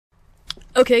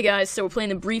Okay, guys, so we're playing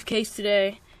the Briefcase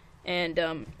today,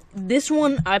 and this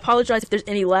one, I apologize if there's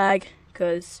any lag,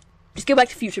 because just go back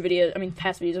to future videos,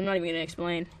 past videos. I'm not even going to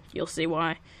explain. You'll see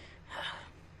why.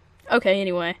 Okay,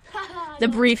 anyway, the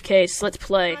Briefcase, let's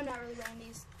play. I'm not really running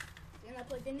these. I'm not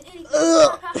playing any.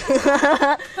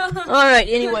 Alright,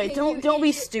 anyway, don't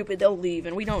be stupid, they'll leave,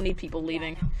 and we don't need people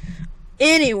leaving.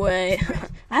 Anyway,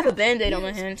 I have a band-aid on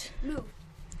my hand.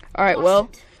 Alright, well,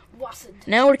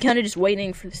 now we're kind of just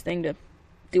waiting for this thing to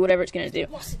do whatever it's gonna do.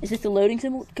 Is this the loading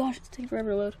symbol? Gosh, it's taking forever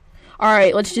to load.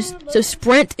 Alright, let's just, so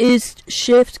sprint is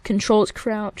shift, control is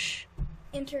crouch.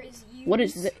 Enter is use. What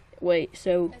is that? Wait,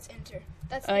 so. That's enter.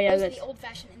 That's, yeah, that's the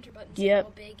old-fashioned enter button.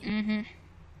 Yep. Big.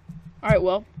 Alright,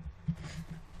 well.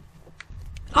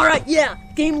 Alright, yeah,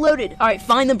 game loaded. Alright,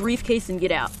 find the briefcase and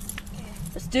get out. Okay.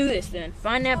 Let's do this then.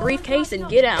 Find that briefcase and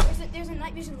get out. There's a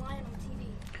night vision lion on the TV.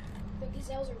 The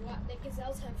gazelles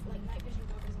have like night vision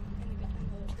goggles on, and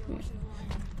they're watching the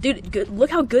lion. Dude, good. Look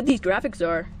how good these graphics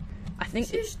are. I think.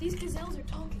 These gazelles are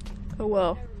talking. Oh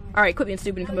well. All right, quit being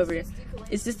stupid and come over here.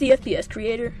 Is this the FPS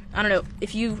creator? I don't know.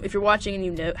 If you're watching and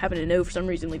you happen to know for some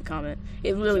reason, leave a comment.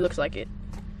 It really looks like it.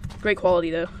 Great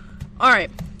quality though. All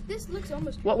right. This looks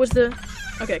almost. What was the?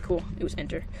 Okay, cool. It was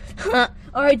enter. All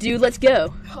right, dude. Let's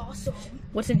go. Awesome.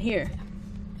 What's in here?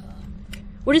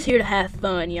 We're just here to have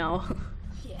fun, y'all.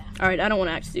 Yeah. All right. I don't want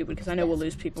to act stupid because I know we'll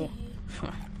lose people.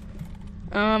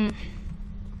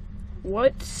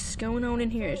 What's going on in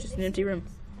here? It's just an empty room.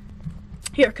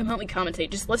 Here, come help me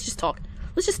commentate. Let's just talk.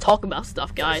 Let's just talk about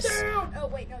stuff, guys. Oh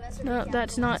wait, no,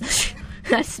 that's not.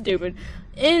 That's stupid.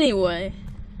 Anyway.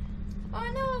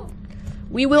 Oh no.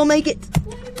 We will make it.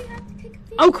 Why do we have to pick a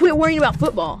Oh, quit worrying about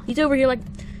football. He's over here like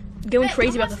going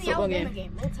crazy about the football game.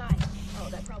 Roll Tide. Oh,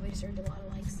 that probably deserved a lot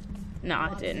of likes.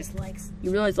 Nah, it didn't. Dislikes.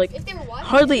 You realize like If they were watching,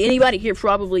 hardly anybody here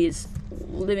probably is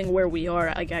living where we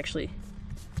are. Like actually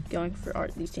going for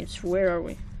these teams. Where are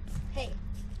we? Hey,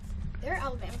 there are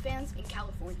Alabama fans in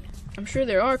California. I'm sure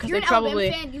there are because You're they an probably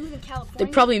Alabama fan, you live in California.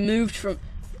 they probably moved from.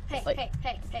 Hey, like,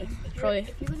 hey.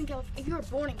 If you were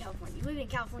born in California, you live in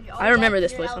California. I remember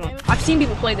this place. Hold on. I've seen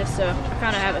people play this, so I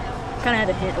kind of have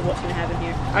a hint of what's gonna happen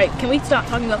here. All right, can we stop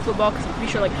talking about football? Because I'm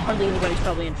pretty sure like hardly anybody's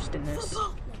probably interested in this.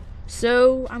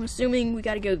 So I'm assuming we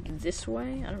got to go this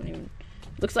way. I don't even.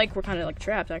 Looks like we're kind of like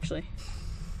trapped actually.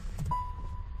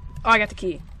 Oh, I got the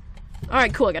key. All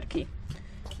right, cool. I got a key.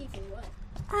 Key for what?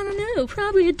 I don't know.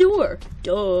 Probably a door.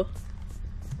 Duh.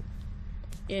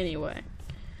 Anyway.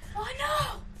 Oh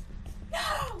no!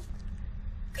 No!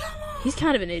 Come on! He's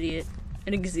kind of an idiot.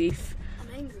 An Exeef. I'm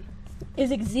angry.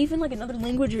 Is Exeef in like another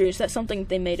language, or is that something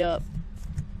they made up?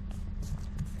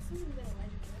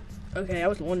 Okay, I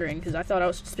was wondering because I thought I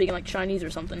was speaking like Chinese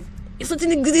or something. It's an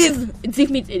Exeef. Exeef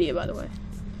means idiot, by the way.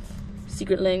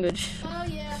 Secret language. Oh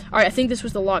yeah. All right, I think this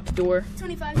was the locked door.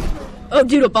 25. Oh,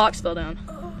 dude, a box fell down.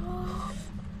 Oh.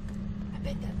 I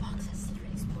bet that box has secret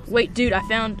explosives. Wait, dude, I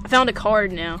found a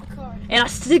card now. A card. And a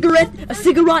cigarette.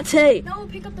 No,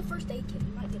 pick up the first aid kit.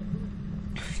 You might get a boo.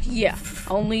 Yeah,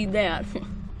 I'll need that.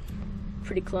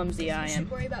 Pretty clumsy I You am.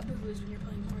 should worry about boo-boos when you're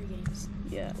playing horror games.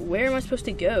 Yeah, where am I supposed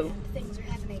to go? Things are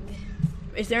happening.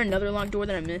 Is there another locked door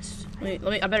that I missed? Let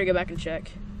me. I better go back and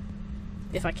check.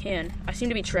 If I can. I seem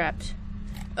to be trapped.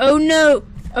 Oh no!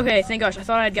 Okay, thank gosh. I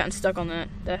thought I had gotten stuck on that.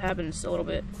 That happens a little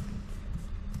bit.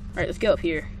 Alright, let's go up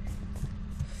here.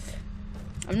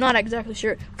 I'm not exactly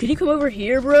sure. Could you come over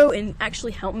here, bro, and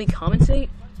actually help me commentate?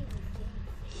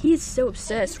 He is so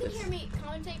obsessed with. You can hear me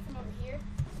commentate from over here.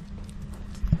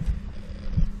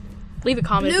 Leave a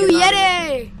comment. Blue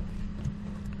Yeti!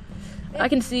 I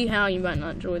can see how you might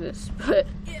not enjoy this, but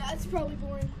Yeah, it's probably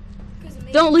boring.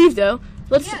 don't leave though.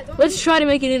 Let's leave. try to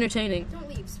make it entertaining. Don't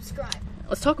leave. Subscribe.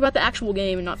 Let's talk about the actual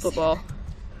game and not football.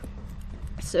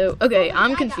 So, okay,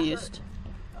 I'm confused.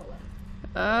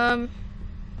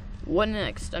 What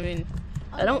next? I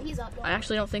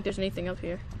actually don't think there's anything up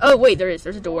here. Oh wait, there is.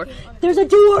 There's a door. There's a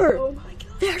door. Oh my god.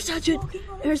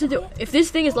 There's a door. If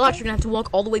this thing is locked, you're gonna have to walk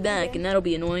all the way back, and that'll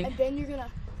be annoying. And then you're gonna.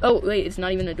 Oh wait, it's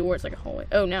not even a door. It's like a hallway.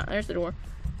 Oh, now there's the door.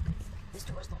 This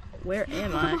door's locked. Where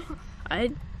am I?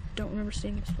 I don't remember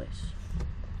seeing this place.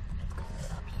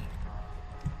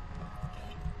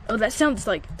 Oh, that sounds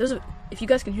like those. If you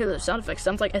guys can hear those sound effects,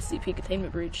 sounds like SCP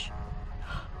containment breach.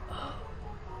 Oh,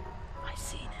 I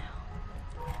see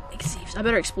now. Exeefs. I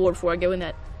better explore before I go in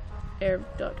that air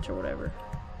duct or whatever.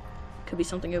 Could be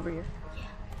something over here. Yeah.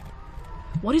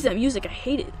 What is that music? I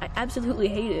hate it. I absolutely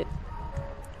hate it.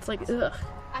 It's like ugh.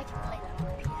 I can play that on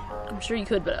the piano. I'm sure you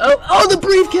could, but oh, the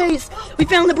briefcase! We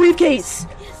found the briefcase,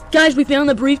 guys. We found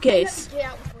the briefcase. Get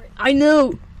out before it. I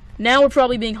know. Now we're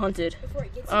probably being hunted. Before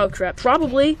it gets Oh crap!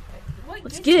 Probably. What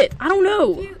Let's get it. I don't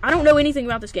know. I don't know anything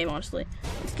about this game, honestly.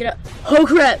 Let's get up. Oh,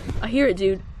 crap. I hear it,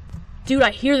 dude. Dude,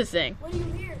 I hear the thing. What do you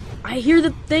hear? I hear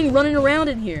the thing running around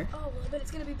in here. Oh, well, but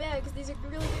it's going to be bad because these are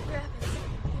really good graphics.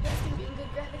 You guys can be in good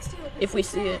graphics, too. If we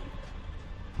see it.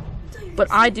 But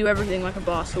I do everything like a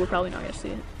boss, so we're probably not going to see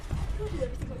it. You do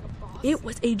everything like a boss. It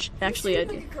was actually, I Like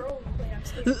do. a girl. Wait, I'm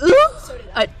scared. So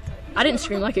did I didn't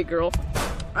scream like a girl.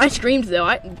 I screamed, though.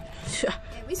 Yeah,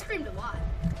 we screamed a lot.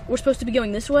 We're supposed to be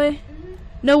going this way?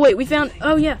 No, wait, we found...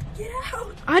 Oh, yeah. Get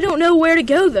out! I don't know where to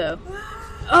go, though.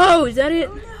 Oh, is that it?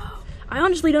 Oh, no. I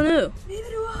honestly don't know. Neither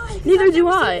do I. Neither do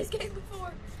I've I. never seen this game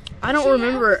before. I don't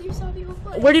remember. You saw people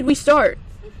play. Where did we start?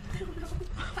 I don't know.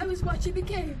 I was watching the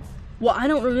game. Well, I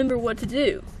don't remember what to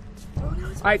do. Oh, no,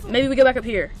 it's Alright, maybe we go back up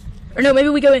here. Or no, maybe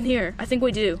we go in here. I think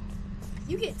we do.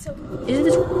 You get so... Isn't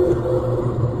this...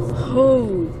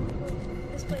 Oh.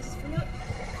 This place is familiar.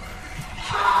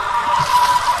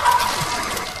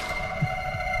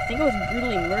 I think I was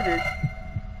brutally murdered.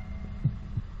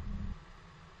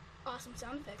 Awesome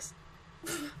sound effects.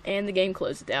 And the game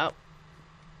closed out.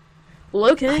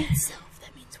 Well, okay. Itself,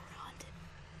 that means we're haunted.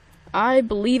 I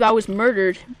believe I was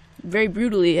murdered very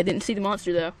brutally. I didn't see the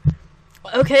monster, though.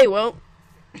 Okay, well,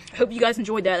 hope you guys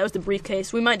enjoyed that. That was the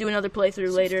briefcase. We might do another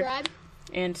playthrough later. Subscribe.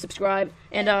 And subscribe.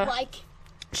 And Like.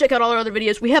 check out all our other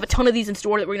videos. We have a ton of these in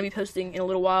store that we're going to be posting in a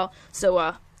little while. So,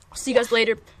 I'll see you guys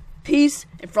later. Peace,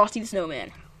 and Frosty the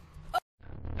Snowman.